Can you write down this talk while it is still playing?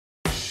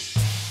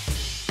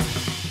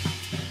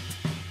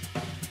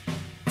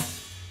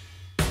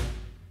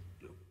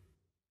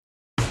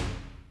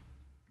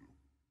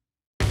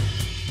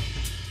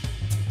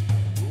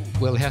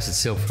Well, the house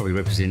itself probably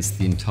represents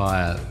the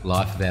entire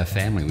life of our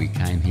family. We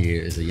came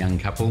here as a young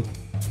couple.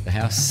 The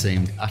house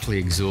seemed utterly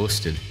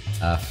exhausted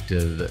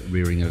after the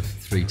rearing of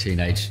 3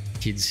 teenage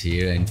kids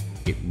here, and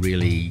it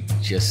really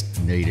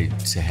just needed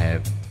to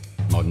have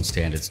modern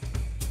standards.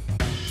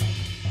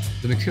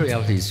 The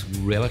materiality is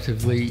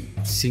relatively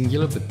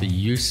singular, but the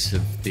use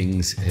of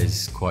things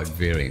is quite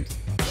varied.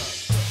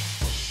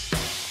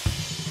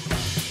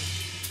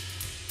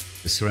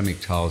 The ceramic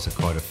tiles are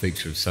quite a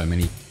feature of so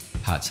many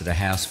parts of the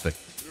house, but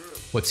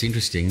what's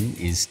interesting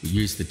is we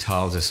use the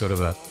tiles as sort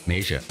of a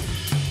measure.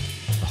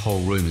 The whole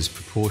room is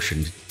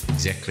proportioned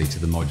exactly to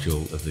the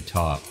module of the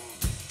tile.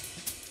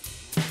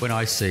 When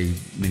I see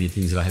many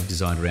things that I have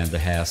designed around the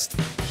house,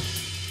 the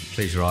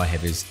pleasure I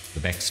have is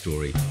the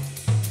backstory.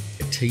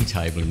 A tea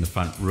table in the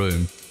front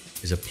room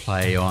is a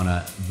play on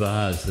a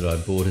vase that I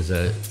bought as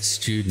a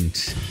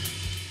student.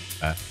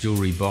 A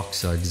jewellery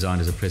box I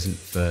designed as a present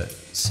for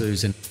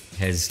Susan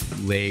has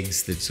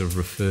legs that sort of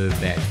refer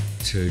back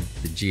to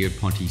the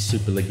Giaponti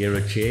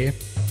Superleggera chair.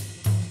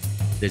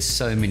 There's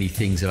so many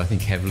things that I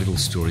think have little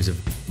stories of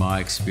my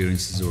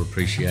experiences or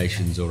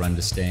appreciations or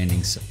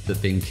understandings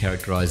that then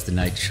characterise the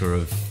nature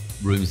of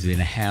rooms within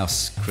a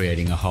house,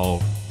 creating a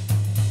whole.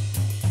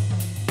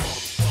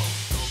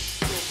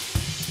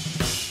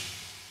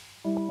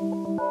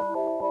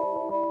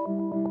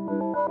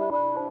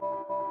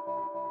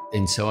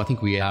 And so I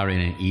think we are in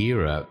an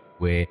era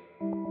where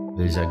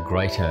there's a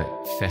greater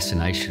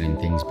fascination in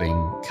things being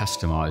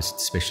customised,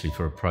 especially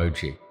for a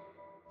project.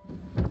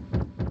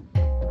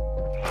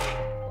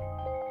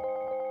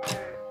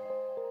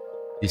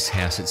 This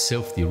house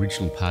itself, the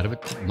original part of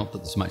it, not that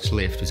there's much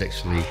left, was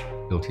actually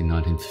built in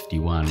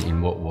 1951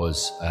 in what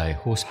was a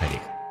horse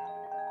paddock.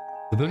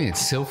 The building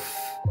itself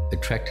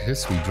attracted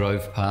us. We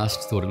drove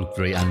past, thought it looked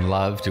very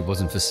unloved, it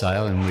wasn't for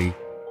sale, and we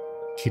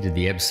kidded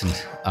the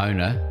absent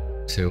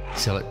owner to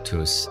sell it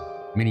to us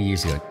many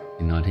years ago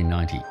in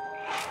 1990.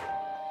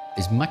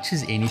 As much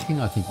as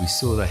anything, I think we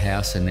saw the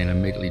house and then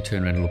immediately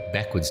turned around and looked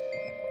backwards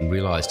and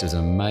realised it was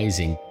an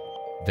amazing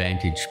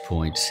vantage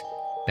point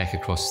back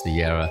across the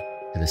Yarra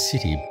to the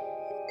city.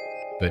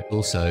 But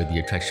also the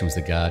attraction was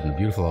the garden, a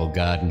beautiful old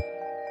garden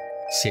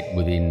set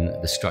within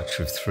the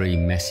structure of 3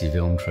 massive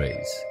elm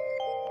trees.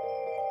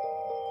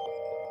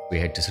 We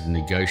had to sort of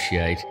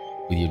negotiate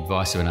with the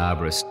advice of an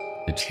arborist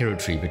the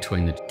territory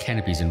between the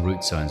canopies and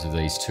root zones of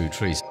these 2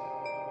 trees.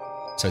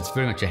 So it's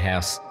very much a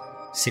house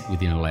set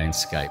within a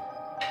landscape.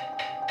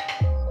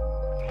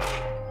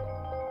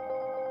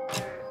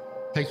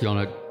 Take you on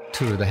a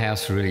tour of the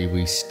house, really.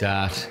 We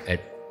start at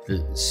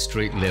the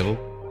street level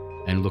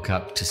and look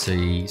up to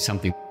see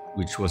something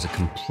which was a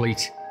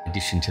complete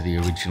addition to the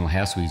original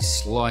house. We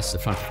sliced the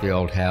front of the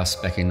old house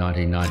back in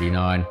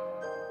 1999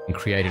 and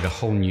created a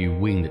whole new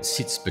wing that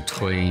sits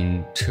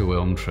between 2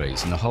 elm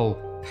trees, and the whole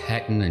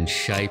pattern and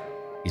shape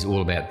is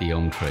all about the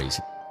elm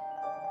trees.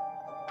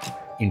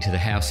 Into the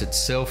house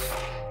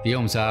itself, the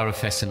elms are a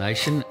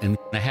fascination, and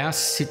the house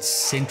sits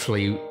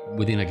centrally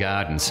within a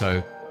garden.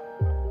 So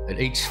at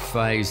each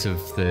phase of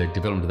the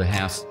development of the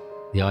house,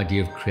 the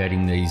idea of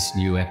creating these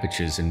new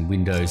apertures and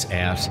windows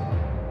out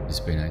has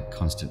been a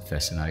constant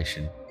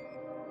fascination.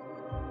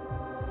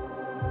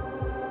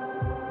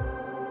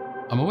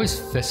 I'm always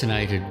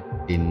fascinated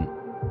in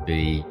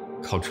the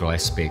cultural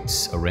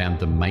aspects around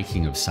the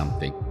making of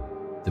something,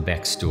 the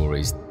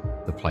backstories,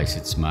 the place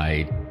it's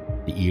made,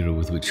 the era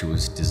with which it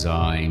was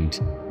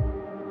designed.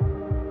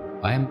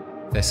 I am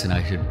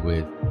fascinated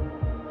with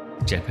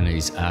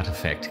Japanese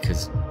artefact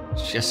because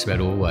just about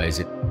always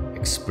it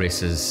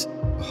expresses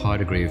a high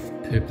degree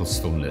of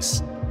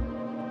purposefulness.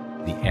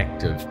 The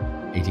act of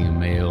eating a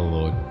meal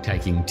or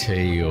taking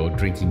tea or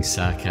drinking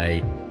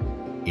sake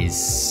is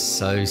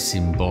so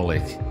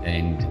symbolic,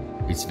 and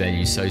its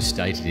value so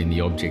stated in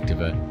the object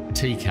of a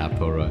teacup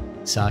or a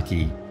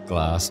sake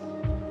glass.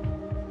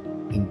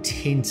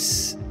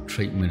 Intense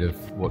treatment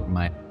of what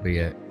may be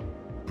a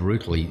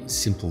brutally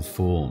simple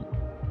form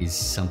is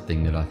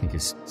something that I think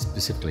is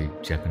specifically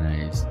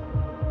Japanese.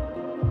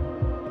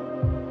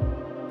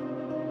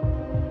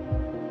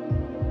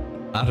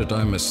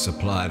 Artedomus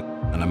supplied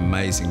an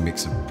amazing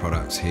mix of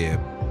products here.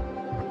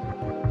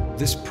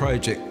 This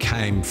project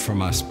came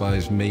from, I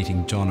suppose,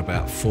 meeting John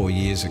about 4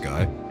 years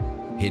ago.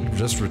 He'd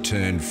just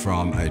returned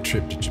from a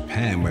trip to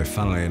Japan where,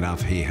 funnily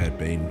enough, he had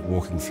been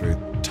walking through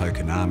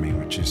Tokonami,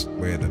 which is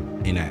where the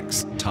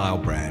INAX tile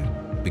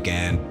brand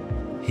began.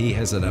 He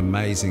has an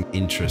amazing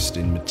interest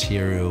in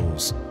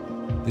materials.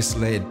 This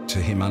led to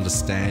him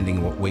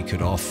understanding what we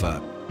could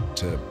offer,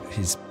 to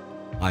his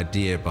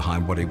idea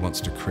behind what he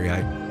wants to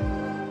create.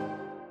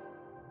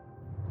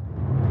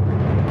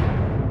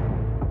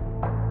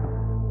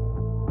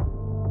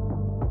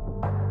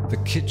 The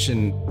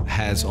kitchen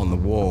has on the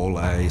wall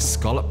a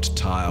scalloped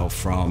tile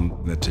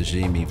from the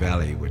Tajimi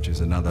Valley, which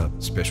is another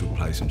special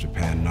place in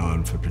Japan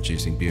known for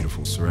producing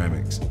beautiful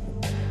ceramics.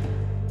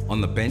 On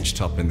the bench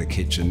top in the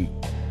kitchen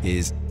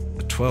is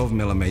a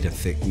 12mm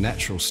thick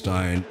natural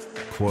stone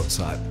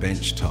quartzite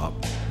bench top,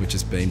 which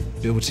has been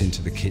built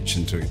into the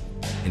kitchen to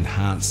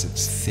enhance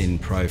its thin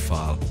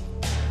profile.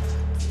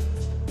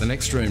 The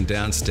next room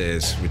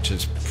downstairs, which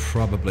is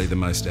probably the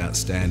most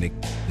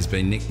outstanding, has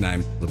been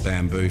nicknamed the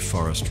Bamboo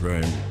Forest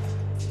Room.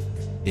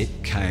 It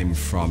came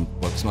from,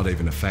 well, it's not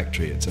even a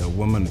factory, it's a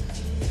woman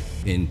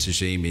in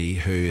Tajimi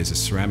who is a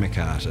ceramic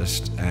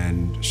artist,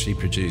 and she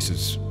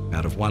produces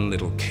out of one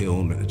little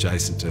kiln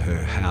adjacent to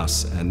her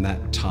house, and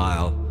that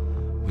tile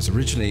was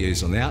originally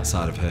used on the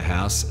outside of her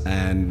house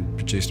and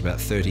produced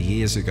about 30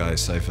 years ago,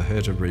 so for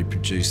her to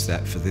reproduce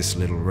that for this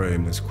little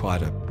room was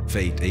quite a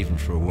feat, even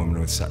for a woman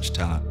with such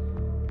talent.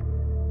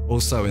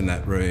 Also in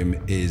that room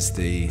is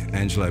the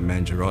Angelo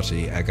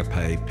Mangiarotti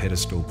Agape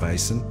pedestal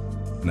basin,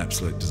 an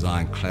absolute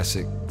design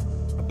classic.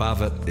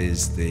 Above it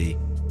is the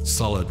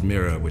solid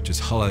mirror, which is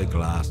hollow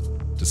glass,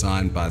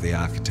 designed by the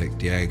architect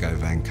Diego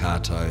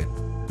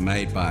Vancato,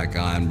 made by a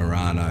guy in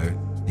Murano.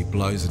 He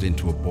blows it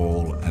into a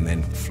ball and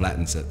then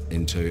flattens it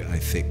into a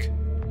thick,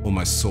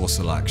 almost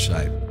saucer-like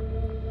shape.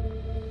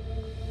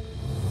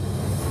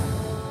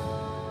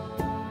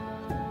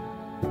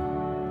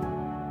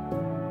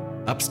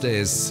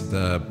 Upstairs,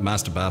 the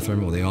master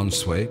bathroom, or the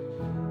ensuite,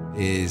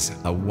 is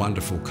a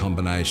wonderful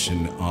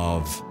combination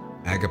of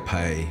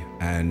Agape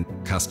and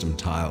custom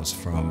tiles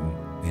from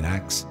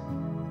INAX.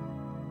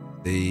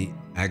 The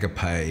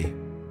Agape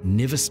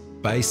Nivis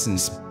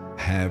basins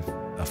have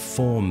a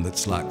form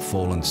that's like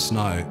fallen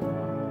snow.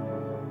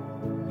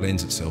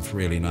 Lends itself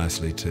really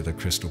nicely to the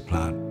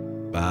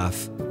Cristalplant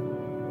bath.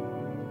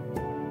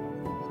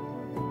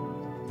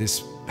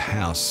 This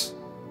house,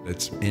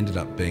 it's ended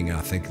up being,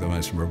 I think, the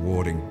most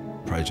rewarding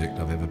project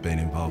I've ever been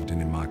involved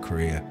in my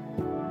career.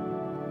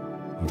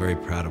 I'm very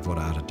proud of what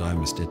Arte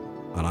Domus did,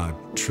 and I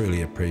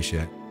truly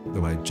appreciate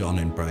the way John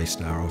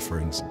embraced our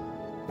offerings.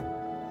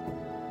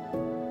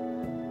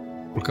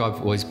 Look,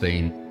 I've always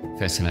been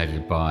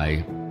fascinated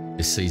by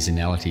the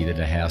seasonality that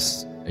a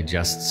house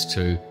adjusts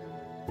to,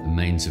 the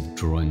means of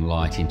drawing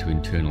light into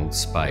internal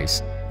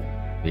space,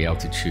 the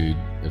altitude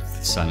of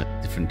the sun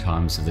at different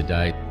times of the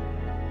day.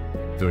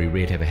 Very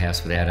rare to have a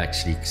house without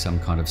actually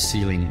some kind of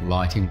ceiling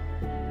lighting.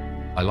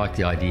 I like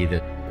the idea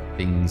that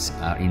things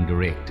are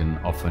indirect, and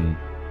often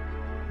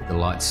the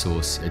light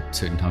source at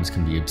certain times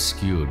can be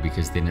obscured,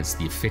 because then it's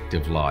the effect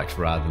of light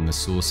rather than the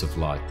source of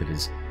light that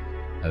is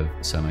of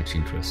so much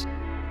interest.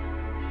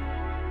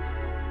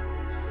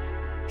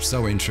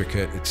 So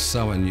intricate, it's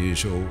so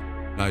unusual.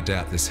 No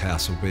doubt this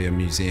house will be a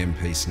museum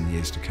piece in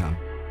years to come.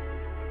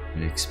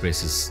 It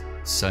expresses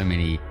so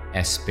many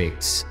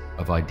aspects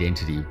of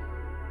identity.